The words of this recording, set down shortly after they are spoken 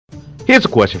Here's a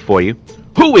question for you.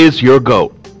 Who is your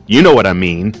GOAT? You know what I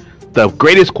mean. The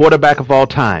greatest quarterback of all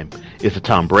time. Is it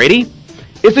Tom Brady?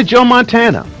 Is it Joe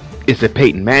Montana? Is it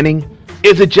Peyton Manning?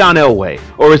 Is it John Elway?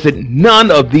 Or is it none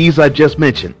of these I just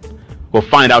mentioned? We'll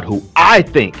find out who I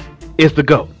think is the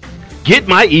GOAT. Get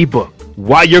my ebook,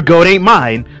 Why Your GOAT Ain't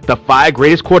Mine, the 5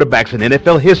 greatest quarterbacks in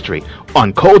NFL history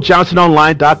on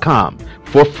ColeJohnsonOnline.com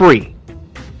for free.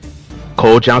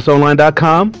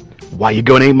 ColeJohnsonOnline.com, Why Your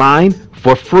GOAT Ain't Mine,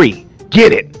 for free.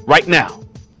 Get it right now.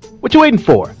 What you waiting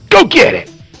for? Go get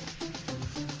it!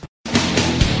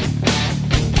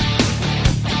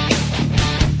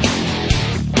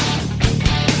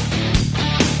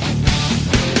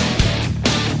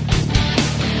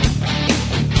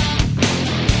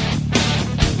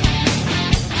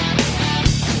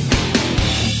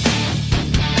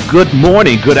 Good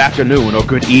morning, good afternoon, or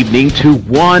good evening to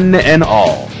one and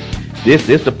all. This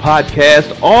is the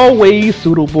podcast always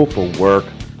suitable for work,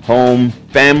 home,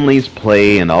 families,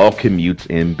 play, and all commutes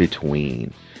in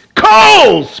between.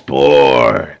 Cole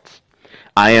Sportz!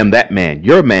 I am that man,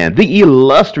 your man, the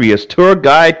illustrious tour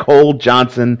guide Cole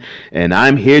Johnson, and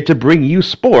I'm here to bring you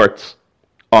sports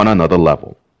on another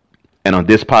level. And on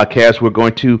this podcast, we're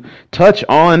going to touch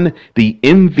on the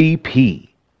MVP.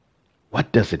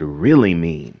 What does it really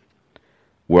mean?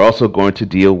 We're also going to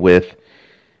deal with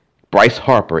Bryce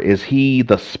Harper. Is he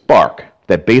the spark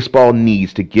that baseball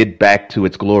needs to get back to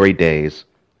its glory days?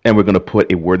 And we're going to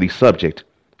put a worthy subject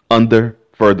under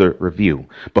further review.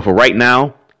 But for right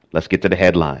now, let's get to the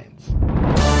headlines.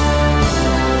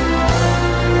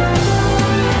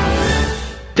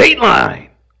 Dateline,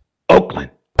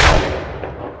 Oakland.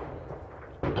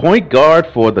 Point guard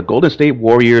for the Golden State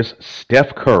Warriors,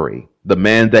 Steph Curry, the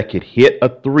man that could hit a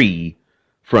three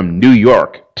from New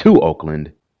York to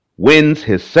Oakland, wins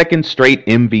his second straight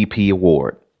MVP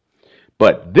award.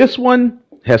 But this one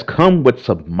has come with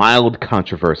some mild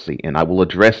controversy, and I will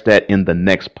address that in the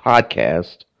next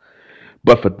podcast.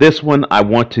 But for this one, I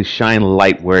want to shine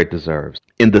light where it deserves.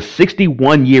 In the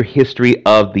 61-year history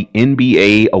of the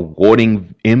NBA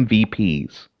awarding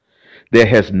MVPs, there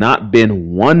has not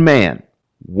been one man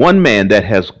that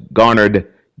has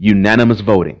garnered unanimous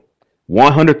voting.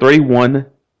 131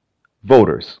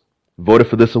 voters voted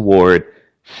for this award.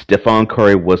 Stephen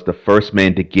Curry was the first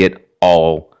man to get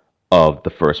all of the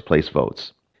first place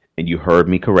votes. And you heard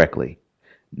me correctly.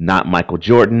 Not Michael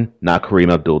Jordan, not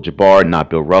Kareem Abdul-Jabbar, not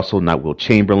Bill Russell, not Wilt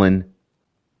Chamberlain.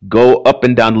 Go up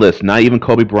and down the list. Not even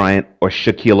Kobe Bryant or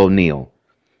Shaquille O'Neal.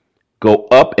 Go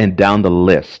up and down the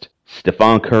list.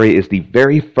 Stephen Curry is the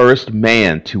very first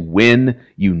man to win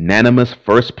unanimous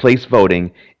first place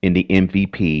voting in the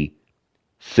MVP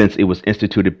since it was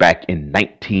instituted back in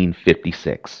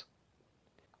 1956.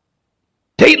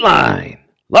 Dateline,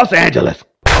 Los Angeles.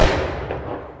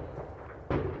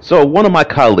 So one of my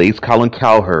colleagues, Colin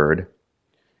Cowherd,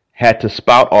 had to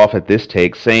spout off at this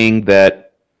take saying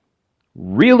that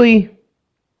really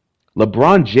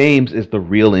LeBron James is the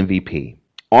real MVP.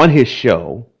 On his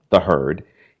show, The Herd,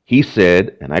 he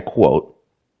said, and I quote,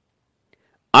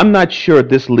 "I'm not sure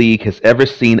this league has ever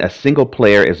seen a single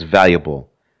player as valuable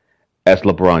as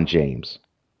LeBron James,"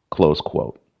 close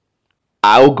quote.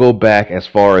 I'll go back as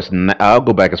far as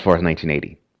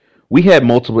 1980. We had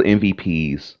multiple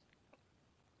MVPs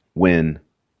when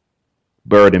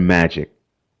Bird and Magic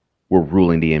were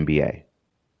ruling the NBA.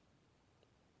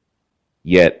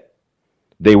 Yet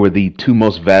they were the two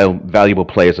most valuable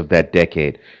players of that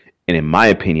decade, and in my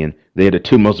opinion, they're the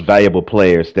two most valuable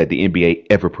players that the NBA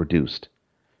ever produced,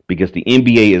 because the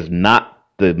NBA is not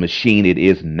the machine it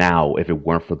is now if it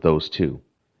weren't for those two.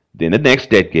 Then the next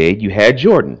decade, you had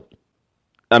Jordan.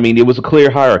 I mean, it was a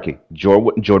clear hierarchy.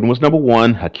 Jordan was number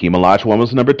one, Hakeem Olajuwon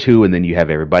was number two, and then you have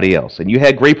everybody else. And you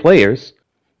had great players,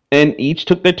 and each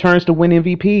took their turns to win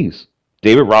MVPs.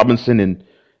 David Robinson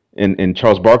and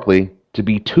Charles Barkley to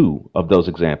be two of those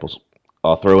examples.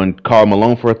 I'll throw in Karl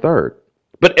Malone for a third.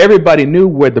 But everybody knew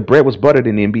where the bread was buttered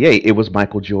in the NBA. It was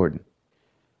Michael Jordan.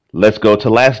 Let's go to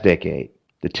last decade.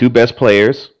 The two best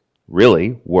players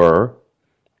really were,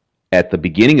 at the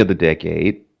beginning of the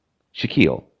decade,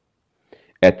 Shaquille.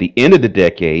 At the end of the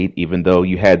decade, even though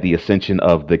you had the ascension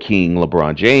of the king,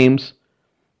 LeBron James,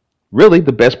 really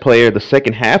the best player the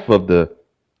second half of the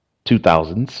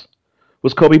 2000s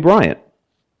was Kobe Bryant.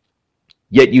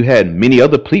 Yet you had many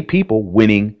other people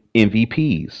winning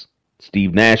MVPs.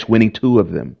 Steve Nash winning 2 of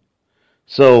them.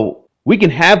 So we can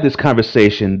have this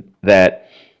conversation that,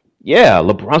 yeah,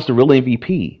 LeBron's the real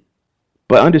MVP.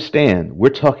 But understand, we're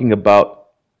talking about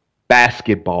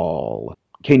basketball.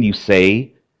 Can you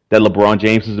say that LeBron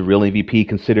James is the real MVP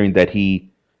considering that he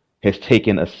has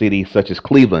taken a city such as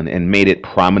Cleveland and made it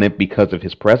prominent because of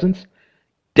his presence?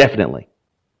 Definitely.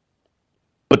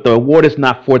 But the award is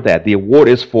not for that. The award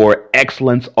is for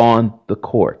excellence on the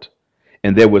court.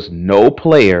 And there was no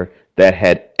player that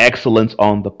had excellence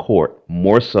on the court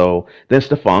more so than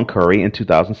Stephon Curry in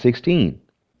 2016.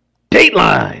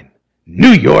 Dateline,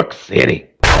 New York City.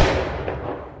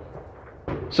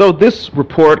 So this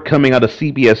report coming out of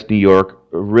CBS New York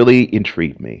really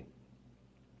intrigued me.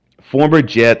 Former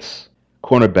Jets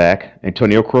cornerback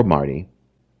Antonio Cromartie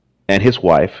and his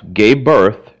wife gave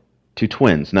birth to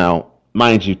twins. Now,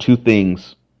 mind you, two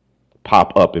things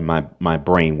pop up in my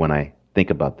brain when I think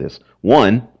about this.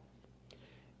 One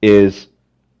is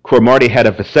Cromartie had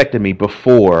a vasectomy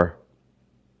before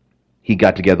he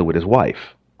got together with his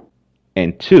wife.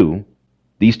 And two,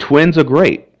 these twins are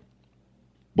great.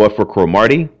 But for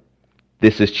Cromartie,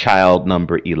 this is child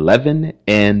number 11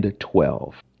 and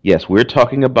 12. Yes, we're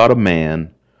talking about a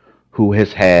man who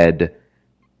has had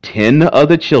 10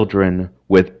 other children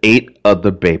with 8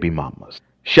 other baby mamas.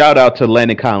 Shout out to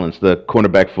Landon Collins, the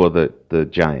cornerback for the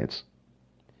Giants.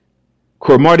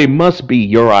 Cromartie must be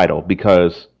your idol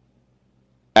because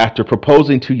after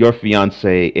proposing to your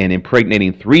fiance and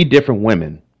impregnating 3 different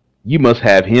women, you must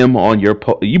have him on your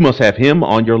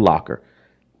locker.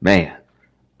 Man,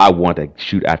 I want to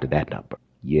shoot after that number.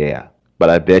 Yeah,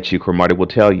 but I bet you Cromartie will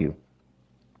tell you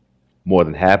more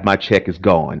than half my check is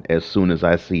gone as soon as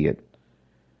I see it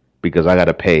because I got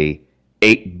to pay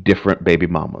 8 different baby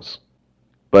mamas.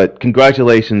 But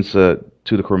congratulations to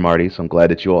the Cromarties. I'm glad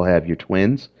that you all have your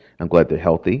twins. I'm glad they're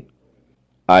healthy.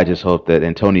 I just hope that,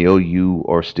 Antonio, you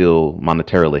are still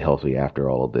monetarily healthy after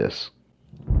all of this.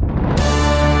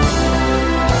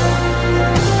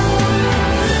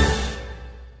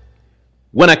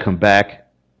 When I come back,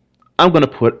 I'm going to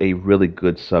put a really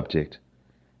good subject,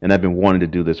 and I've been wanting to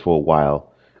do this for a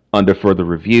while, under further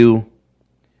review.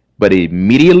 But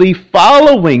immediately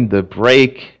following the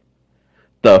break,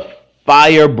 the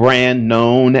firebrand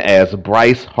known as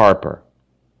Bryce Harper.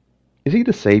 Is he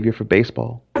the savior for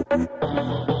baseball?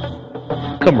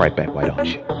 Come right back, why don't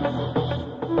you?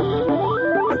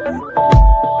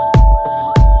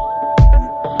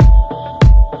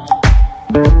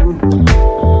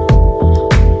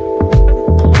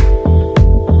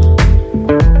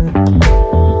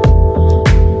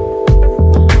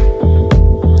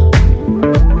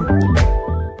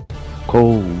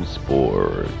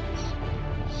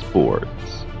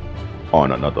 Sports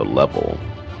on another level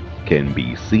can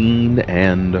be seen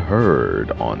and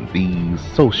heard on these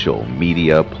social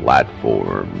media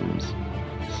platforms: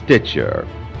 Stitcher,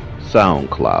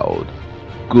 SoundCloud,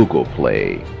 Google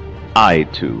Play,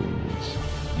 iTunes,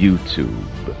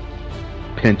 YouTube,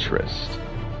 Pinterest,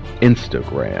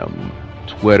 Instagram,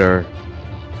 Twitter,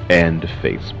 and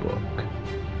Facebook.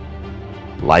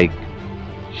 Like,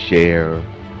 share,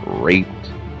 rate,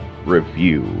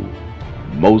 review.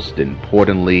 Most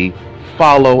importantly,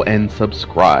 follow and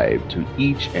subscribe to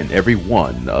each and every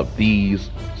one of these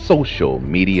social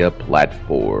media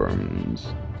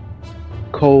platforms.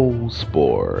 Cole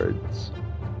Sports.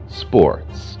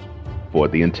 Sports for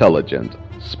the intelligent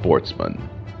sportsman.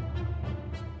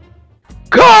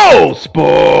 Cole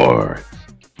Sports!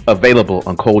 Available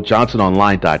on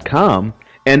ColeJohnsonOnline.com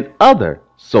and other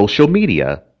social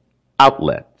media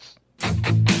outlets.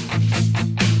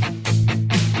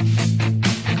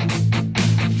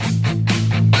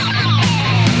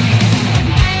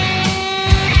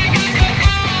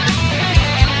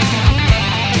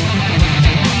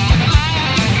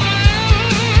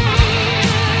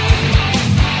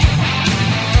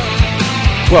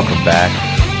 Welcome back.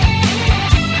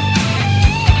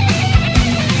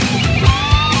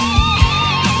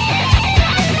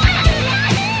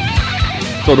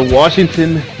 So the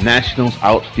Washington Nationals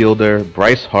outfielder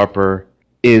Bryce Harper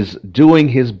is doing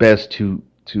his best to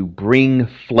bring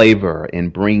flavor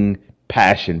and bring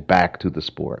passion back to the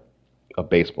sport of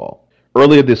baseball.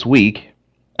 Earlier this week,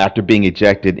 after being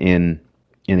ejected in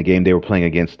a game they were playing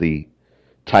against the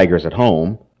Tigers at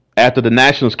home, after the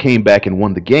Nationals came back and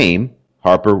won the game,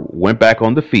 Harper went back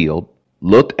on the field,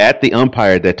 looked at the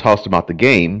umpire that tossed him out the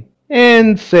game,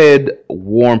 and said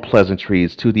warm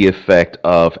pleasantries to the effect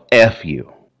of F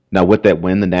you. Now, with that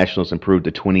win, the Nationals improved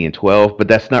to 20-12, but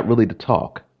that's not really the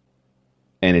talk.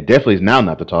 And it definitely is now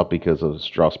not the talk because of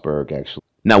Strasburg, actually.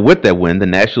 Now, with that win, the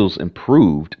Nationals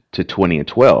improved to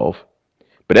 20-12,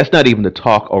 but that's not even the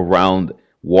talk around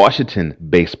Washington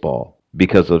baseball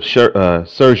because of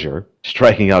Scherzer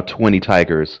striking out 20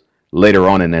 Tigers later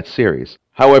on in that series.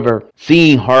 However,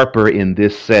 seeing Harper in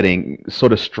this setting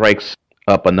sort of strikes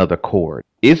up another chord.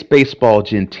 Is baseball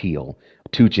genteel,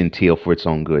 too genteel for its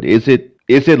own good? Is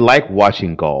it like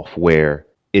watching golf where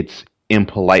it's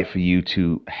impolite for you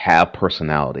to have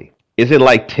personality? Is it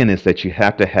like tennis that you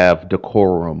have to have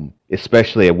decorum,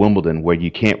 especially at Wimbledon, where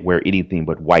you can't wear anything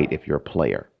but white if you're a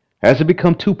player? Has it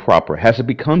become too proper? Has it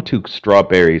become too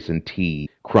strawberries and tea,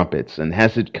 crumpets? And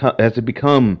has it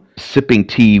become sipping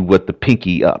tea with the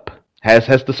pinky up?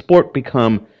 Has the sport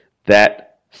become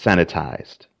that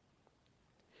sanitized?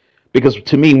 Because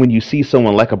to me, when you see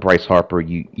someone like a Bryce Harper,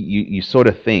 you sort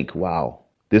of think, wow,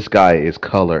 this guy is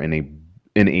color in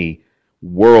a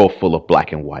world full of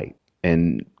black and white.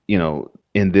 And,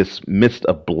 in this midst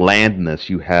of blandness,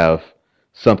 you have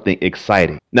something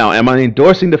exciting. Now, am I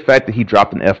endorsing the fact that he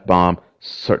dropped an F-bomb?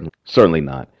 Certainly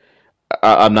not.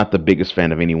 I'm not the biggest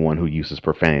fan of anyone who uses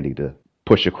profanity to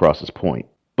push across his point.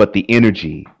 But the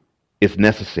energy is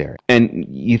necessary. And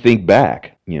you think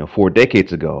back, 4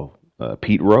 decades ago,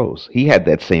 Pete Rose, he had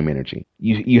that same energy.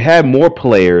 You had more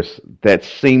players that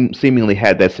seemingly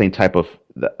had that same type of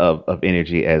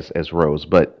energy as Rose,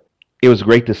 but it was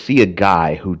great to see a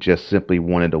guy who just simply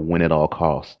wanted to win at all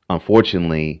costs.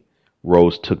 Unfortunately,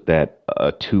 Rose took that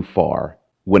too far,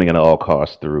 winning at all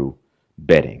costs through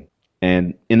betting.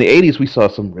 And in the 80s, we saw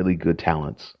some really good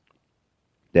talents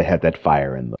that had that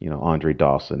fire in them. Andre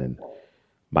Dawson and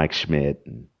Mike Schmidt,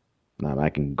 and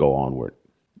I can go onward.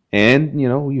 And,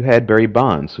 you had Barry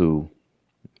Bonds, who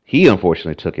he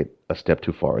unfortunately took it a step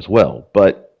too far as well.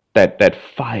 But that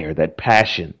fire, that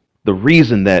passion, the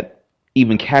reason that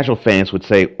even casual fans would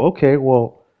say, okay,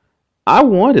 well, I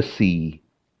want to see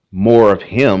more of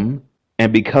him.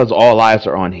 And because all eyes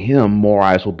are on him, more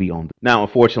eyes will be on them. Now,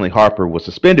 unfortunately, Harper was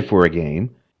suspended for a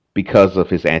game because of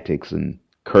his antics and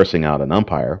cursing out an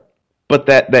umpire. But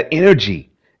that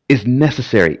energy is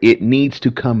necessary. It needs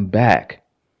to come back.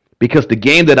 Because the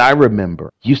game that I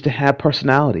remember used to have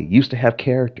personality, used to have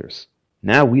characters.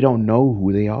 Now we don't know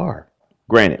who they are.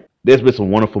 Granted, there's been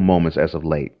some wonderful moments as of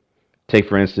late. Take,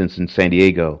 for instance, in San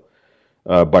Diego,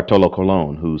 Bartolo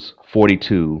Colon, who's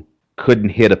 42, couldn't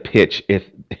hit a pitch if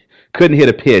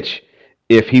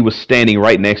he was standing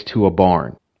right next to a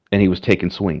barn and he was taking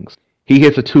swings. He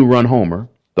hits a 2-run homer,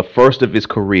 the first of his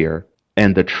career,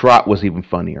 and the trot was even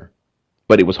funnier.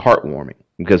 But it was heartwarming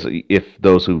because if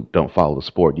those who don't follow the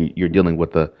sport, you're dealing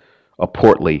with a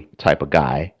portly type of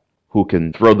guy who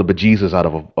can throw the bejesus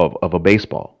out of a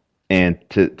baseball. And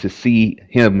to see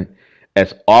him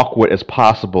as awkward as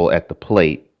possible at the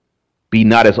plate, be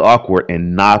not as awkward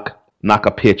and knock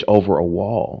a pitch over a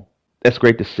wall. That's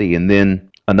great to see. And then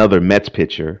another Mets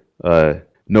pitcher, Noah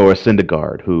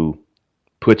Syndergaard, who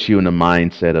puts you in the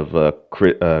mindset of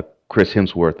Chris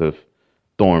Hemsworth of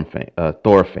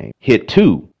Thor fame, hit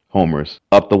 2 homers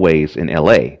up the ways in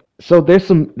L.A. So there's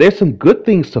some good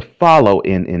things to follow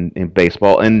in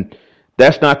baseball, and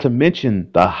that's not to mention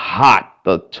the hot,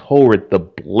 the torrid, the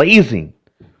blazing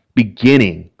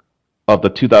beginning of the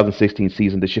 2016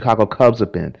 season the Chicago Cubs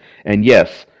have been. And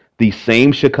yes, the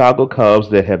same Chicago Cubs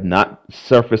that have not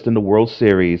surfaced in the World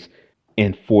Series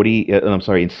in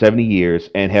 70 years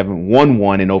and haven't won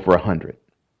one in over 100.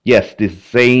 Yes, the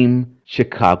same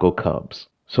Chicago Cubs.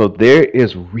 So there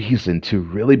is reason to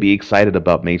really be excited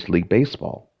about Major League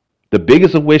Baseball. The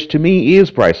biggest of which to me is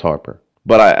Bryce Harper.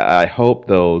 But I hope,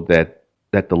 though, that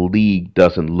the league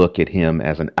doesn't look at him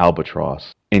as an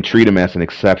albatross and treat him as an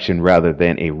exception rather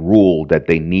than a rule that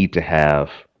they need to have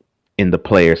in the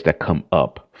players that come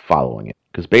up following it.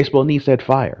 Because baseball needs that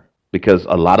fire. Because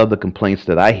a lot of the complaints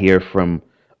that I hear from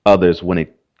others when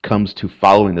it comes to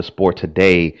following the sport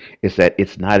today is that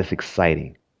it's not as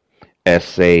exciting as,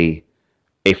 say,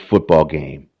 a football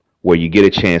game where you get a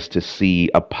chance to see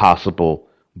a possible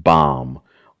bomb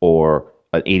or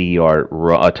an 80-yard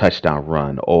a touchdown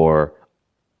run or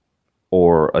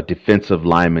a defensive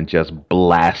lineman just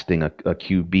blasting a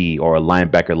QB or a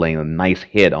linebacker laying a nice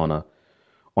hit on a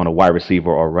wide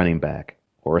receiver or running back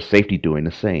or a safety doing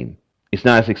the same. It's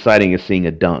not as exciting as seeing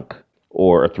a dunk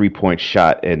or a 3-point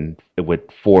shot with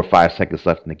 4 or 5 seconds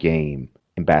left in the game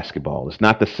in basketball. It's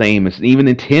not the same as even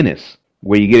in tennis,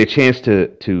 where you get a chance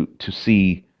to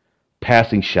see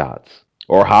passing shots,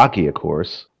 or hockey, of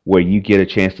course, where you get a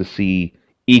chance to see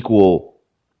equal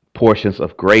portions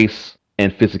of grace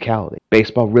and physicality.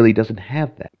 Baseball really doesn't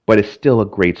have that, but it's still a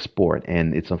great sport,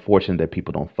 and it's unfortunate that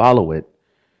people don't follow it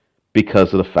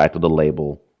because of the fact of the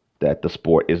label that the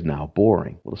sport is now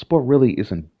boring. Well, the sport really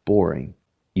isn't boring.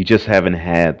 You just haven't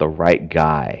had the right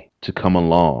guy to come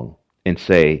along and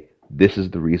say, this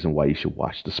is the reason why you should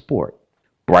watch the sport.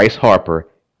 Bryce Harper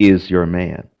is your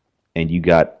man, and you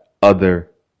got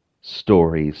other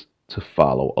stories to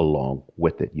follow along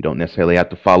with it. You don't necessarily have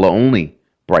to follow only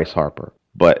Bryce Harper,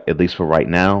 but at least for right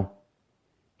now,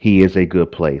 he is a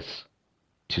good place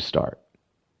to start.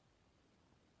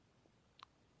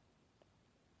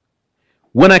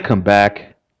 When I come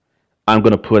back, I'm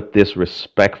going to put this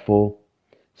respectful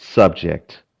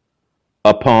subject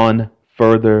upon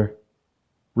further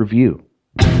review.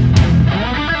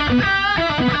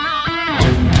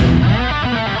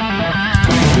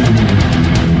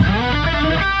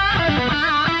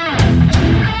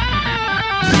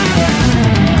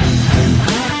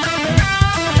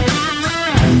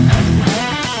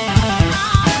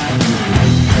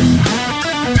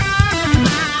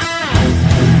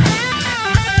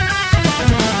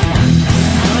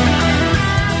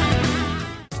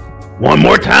 One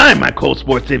more time, my Cole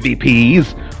Sports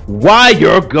MVPs. Why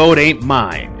your goat ain't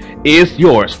mine is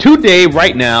yours today,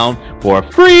 right now, for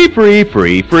free.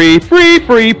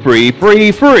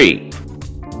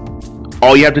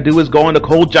 All you have to do is go on to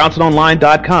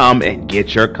ColeJohnsonOnline.com and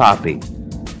get your copy.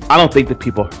 I don't think that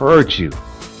people heard you.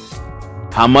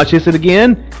 How much is it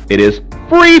again? It is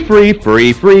free.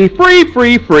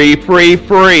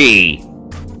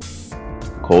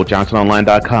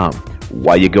 ColeJohnsonOnline.com.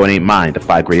 Why your goat ain't mine, the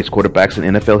 5 greatest quarterbacks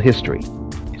in NFL history.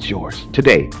 It's yours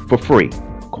today for free.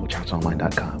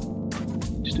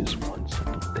 ColeJohnsonOnline.com. Just this one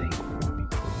simple thing for me,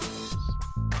 please.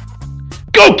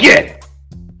 Go get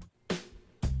it!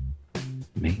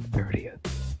 May 30th.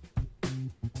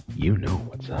 You know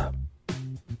what's up.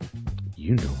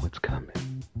 You know what's coming.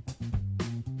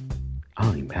 I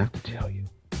don't even have to tell you.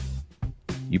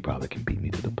 You probably can beat me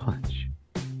to the punch.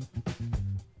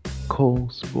 Cole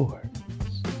Sports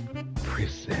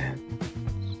presents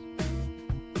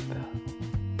the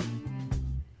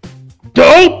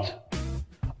Dolt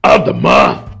of the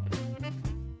Month.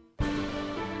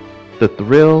 The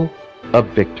thrill of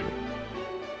victory,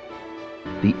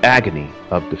 the agony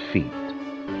of defeat,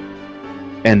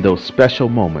 and those special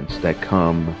moments that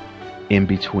come in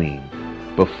between,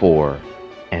 before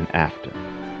and after.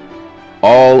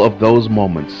 All of those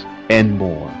moments and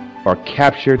more are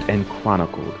captured and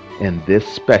chronicled in this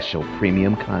special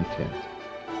premium content.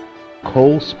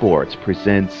 Cole Sports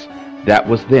presents That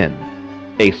Was Then,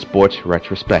 a sports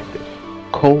retrospective.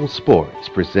 Cole Sports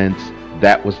presents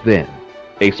That Was Then,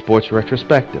 a sports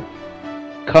retrospective,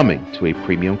 coming to a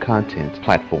premium content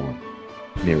platform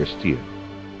nearest you.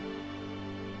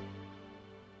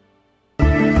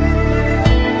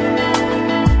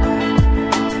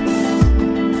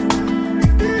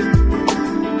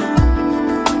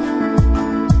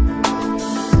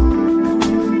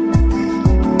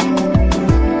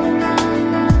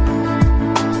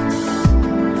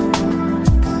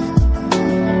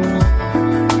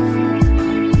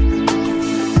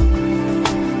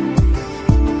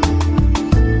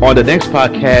 On the next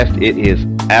podcast, it is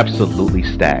absolutely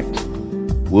stacked.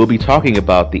 We'll be talking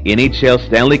about the NHL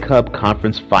Stanley Cup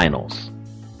Conference Finals.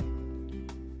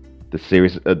 The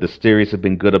series have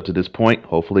been good up to this point.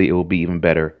 Hopefully, it will be even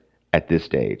better at this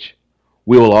stage.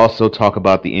 We will also talk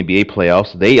about the NBA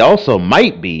playoffs. They also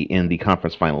might be in the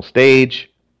conference final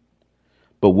stage.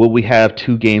 But will we have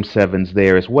 2 Game 7s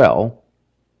there as well?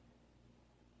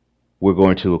 We're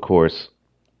going to, of course,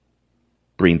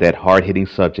 bring that hard-hitting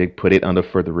subject, put it under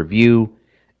further review,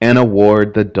 and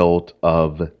award the Dolt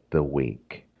of the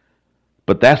Week.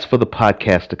 But that's for the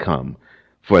podcast to come.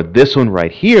 For this one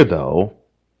right here, though,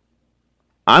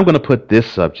 I'm going to put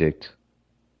this subject,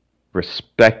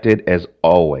 respected as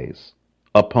always,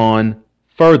 upon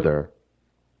further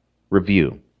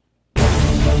review.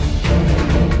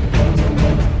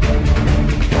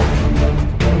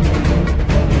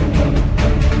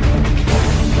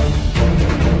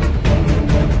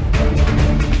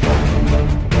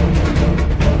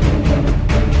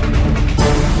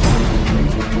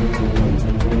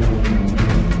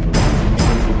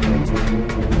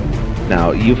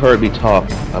 Now, you've heard me talk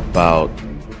about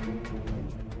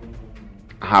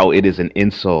how it is an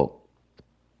insult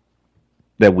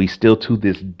that we still to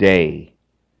this day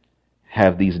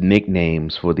have these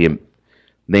nicknames for the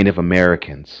Native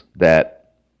Americans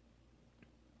that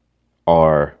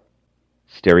are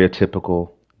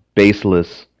stereotypical,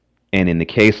 baseless, and in the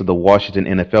case of the Washington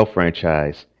NFL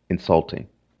franchise, insulting.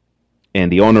 And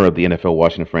the owner of the NFL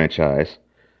Washington franchise,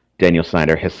 Daniel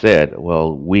Snyder, has said,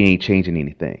 well, we ain't changing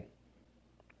anything.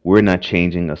 We're not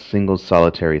changing a single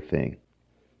solitary thing.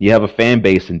 You have a fan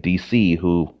base in D.C.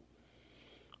 who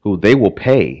they will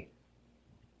pay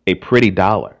a pretty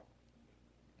dollar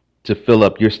to fill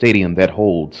up your stadium that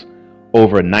holds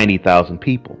over 90,000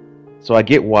 people. So I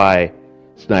get why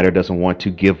Snyder doesn't want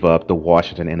to give up the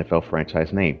Washington NFL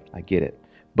franchise name. I get it.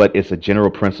 But it's a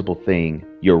general principle thing.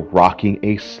 You're rocking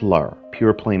a slur,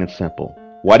 pure, plain, and simple.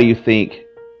 Why do you think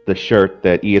the shirt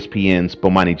that ESPN's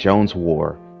Bomani Jones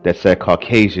wore that said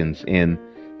Caucasians in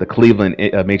the Cleveland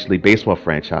Major League Baseball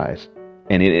franchise,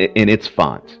 and in its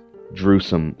font drew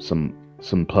some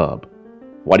pub?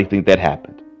 Why do you think that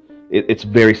happened? It's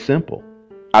very simple.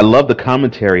 I love the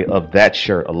commentary of that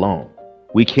shirt alone.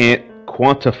 We can't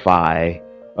quantify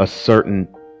a certain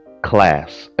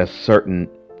class, a certain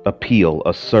appeal,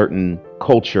 a certain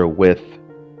culture with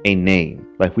a name.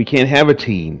 Like, we can't have a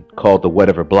team called the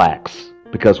Whatever Blacks,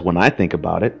 because when I think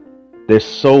about it, there's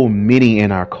so many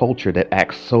in our culture that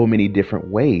act so many different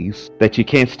ways that you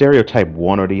can't stereotype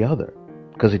one or the other,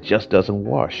 because it just doesn't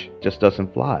wash, just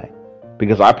doesn't fly.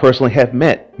 Because I personally have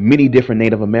met many different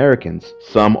Native Americans.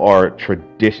 Some are as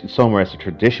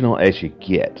traditional as you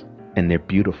get, and they're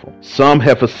beautiful. Some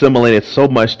have assimilated so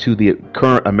much to the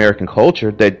current American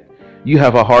culture that you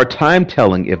have a hard time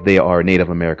telling if they are Native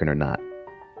American or not.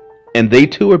 And they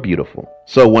too are beautiful.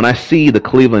 So when I see the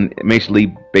Cleveland Major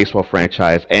League Baseball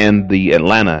franchise and the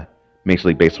Atlanta Major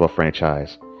League Baseball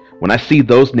franchise, when I see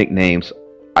those nicknames,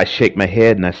 I shake my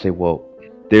head and I say, well,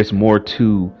 there's more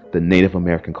to the Native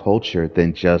American culture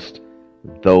than just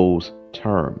those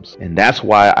terms. And that's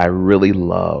why I really do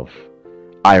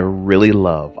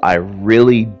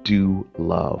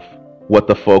love what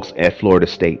the folks at Florida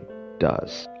State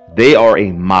does. They are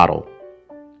a model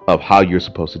of how you're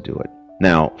supposed to do it.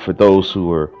 Now, for those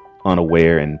who are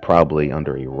unaware and probably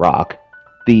under a rock,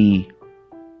 the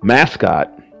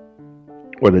mascot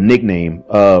or the nickname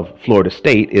of Florida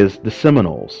State is the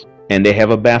Seminoles. And they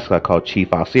have a mascot called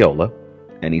Chief Osceola,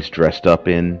 and he's dressed up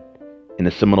in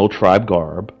the Seminole tribe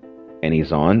garb, and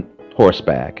he's on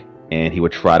horseback, and he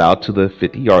would trot out to the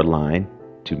 50-yard line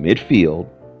to midfield,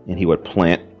 and he would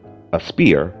plant a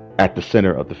spear at the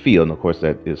center of the field. And of course,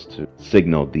 that is to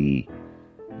signal the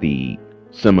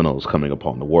Seminoles coming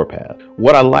upon the warpath.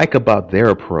 What I like about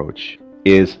their approach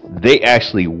is they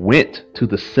actually went to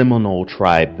the Seminole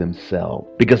tribe themselves,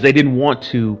 because they didn't want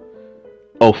to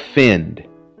offend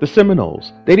the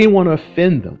Seminoles. They didn't want to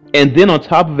offend them. And then on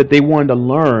top of it, they wanted to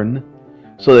learn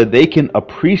so that they can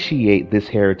appreciate this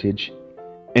heritage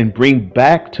and bring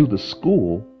back to the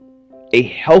school a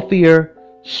healthier,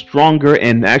 stronger,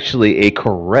 and actually a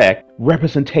correct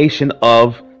representation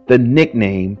of the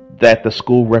nickname that the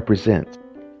school represents.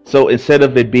 So instead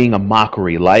of it being a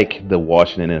mockery like the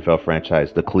Washington NFL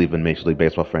franchise, the Cleveland Major League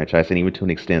Baseball franchise, and even to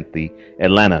an extent the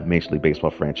Atlanta Major League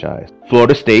Baseball franchise,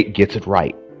 Florida State gets it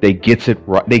right. They get it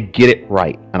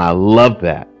right. And I love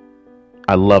that.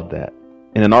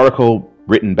 In an article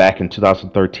written back in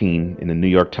 2013 in the New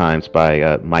York Times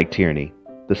by Mike Tierney,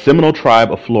 the Seminole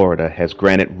tribe of Florida has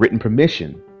granted written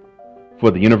permission for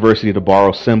the university to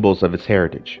borrow symbols of its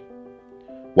heritage.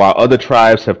 While other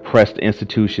tribes have pressed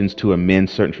institutions to amend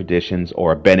certain traditions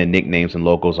or abandon nicknames and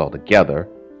logos altogether,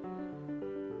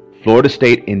 Florida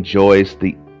State enjoys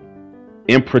the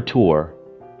imprimatur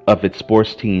of its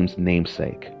sports team's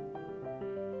namesake.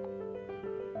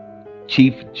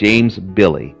 Chief James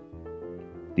Billy,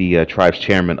 the tribe's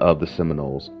chairman of the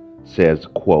Seminoles, says,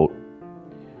 quote,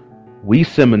 "We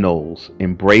Seminoles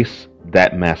embrace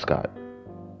that mascot,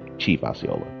 Chief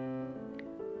Osceola.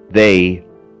 They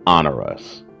honor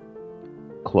us."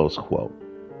 Close quote.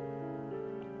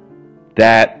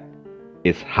 That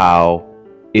is how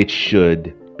it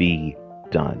should be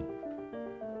done.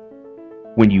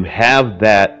 When you have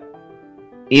that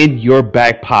in your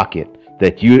back pocket,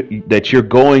 that you're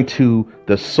going to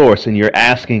the source and you're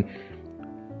asking,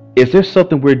 is there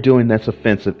something we're doing that's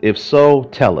offensive? If so,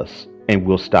 tell us and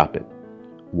we'll stop it.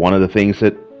 One of the things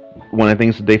that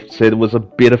they said was a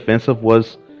bit offensive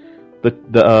was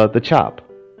the chop.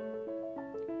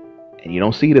 And you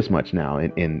don't see it as much now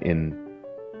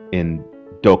in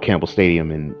Doak Campbell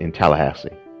Stadium in Tallahassee.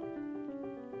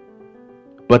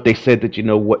 But they said that, you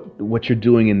know, what you're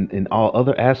doing in all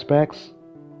other aspects,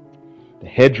 the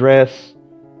headdress,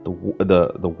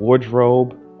 the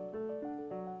wardrobe,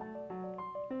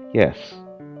 yes,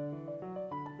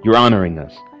 you're honoring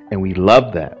us, and we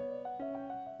love that.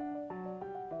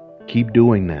 Keep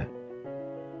doing that.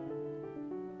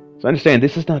 So understand,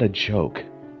 this is not a joke.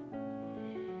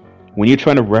 When you're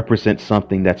trying to represent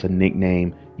something that's a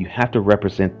nickname, you have to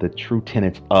represent the true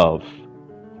tenets of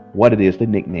what it is the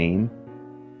nickname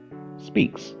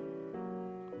speaks.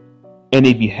 And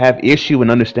if you have issue in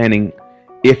understanding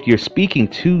if you're speaking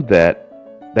to that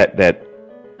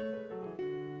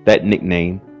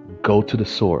nickname, go to the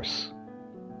source.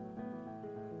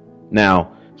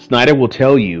 Now, Snyder will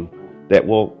tell you that,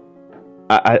 well,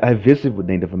 I visit with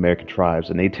Native American tribes,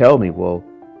 and they tell me, well,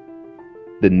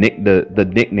 the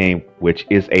nickname, which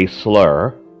is a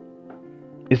slur,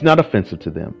 is not offensive to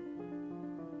them.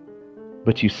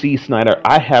 But you see, Snyder,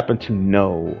 I happen to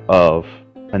know of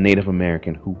a Native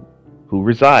American who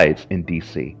resides in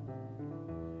D.C.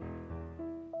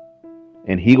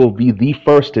 And he will be the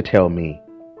first to tell me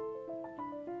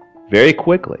very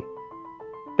quickly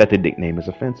that the nickname is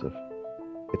offensive.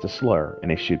 It's a slur,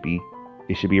 and it should be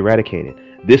eradicated.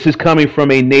 This is coming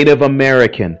from a Native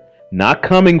American, not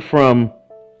coming from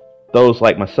those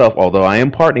like myself, although I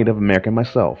am part Native American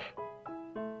myself.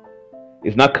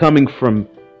 It's not coming from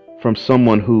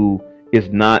someone who is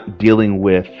not dealing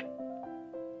with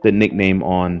the nickname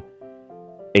on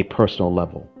a personal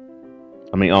level.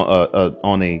 I mean,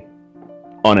 on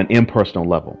an impersonal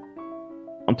level.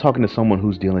 I'm talking to someone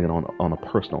who's dealing it on a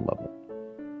personal level.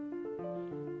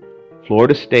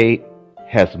 Florida State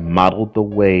has modeled the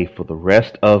way for the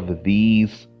rest of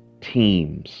these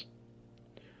teams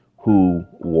who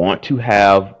want to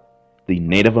have the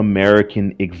Native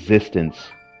American existence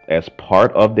as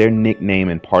part of their nickname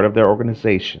and part of their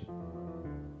organization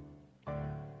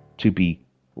to be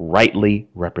rightly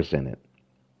represented.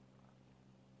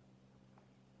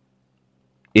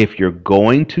 If you're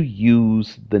going to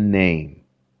use the name,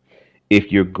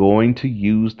 if you're going to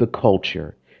use the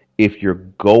culture, if you're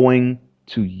going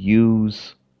to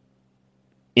use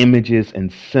images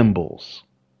and symbols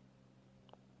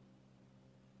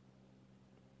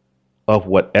of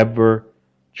whatever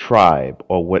tribe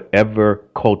or whatever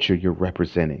culture you're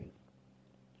representing,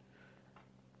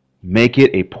 make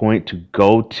it a point to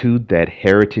go to that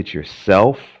heritage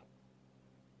yourself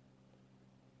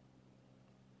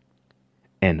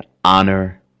and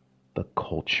honor the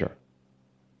culture.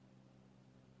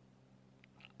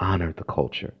 Honor the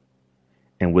culture.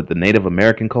 And with the Native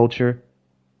American culture,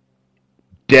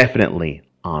 definitely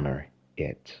honor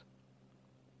it.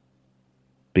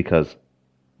 Because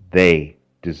they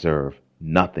deserve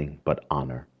nothing but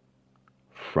honor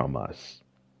from us.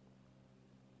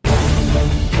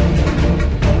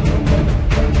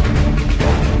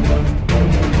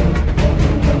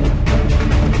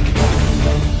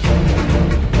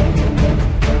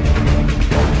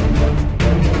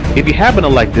 If you happen to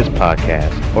like this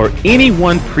podcast or any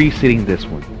one preceding this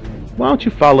one, why don't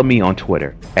you follow me on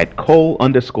Twitter at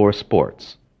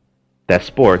Cole_Sportz. That's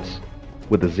sports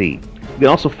with a Z. You can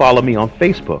also follow me on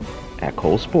Facebook at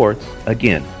Cole Sportz.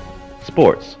 Again,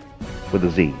 sports with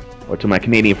a Z. Or to my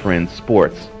Canadian friends,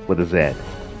 sports with a Z.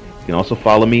 You can also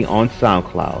follow me on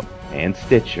SoundCloud and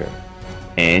Stitcher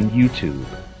and YouTube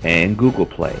and Google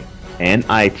Play and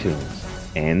iTunes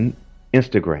and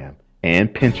Instagram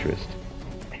and Pinterest.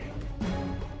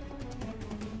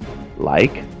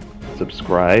 Like,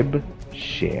 subscribe,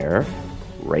 share,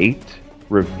 rate,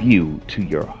 review to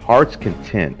your heart's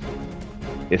content,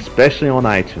 especially on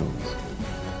iTunes.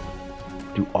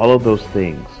 Do all of those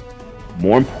things.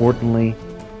 More importantly,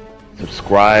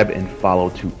 subscribe and follow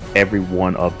to every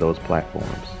one of those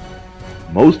platforms.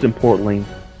 Most importantly,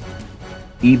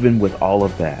 even with all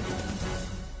of that,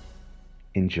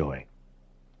 enjoy.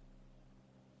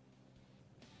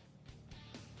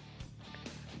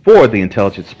 For the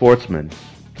Intelligent Sportsman,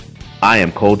 I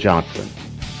am Cole Johnson,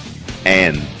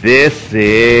 and this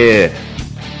is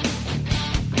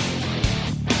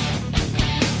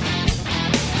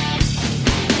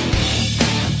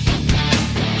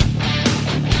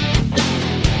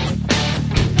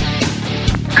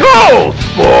Cole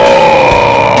Sportz!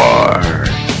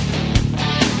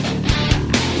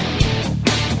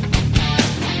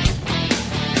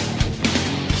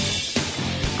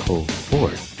 Cole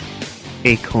Sportz,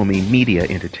 a Comey Media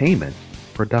Entertainment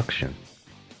production.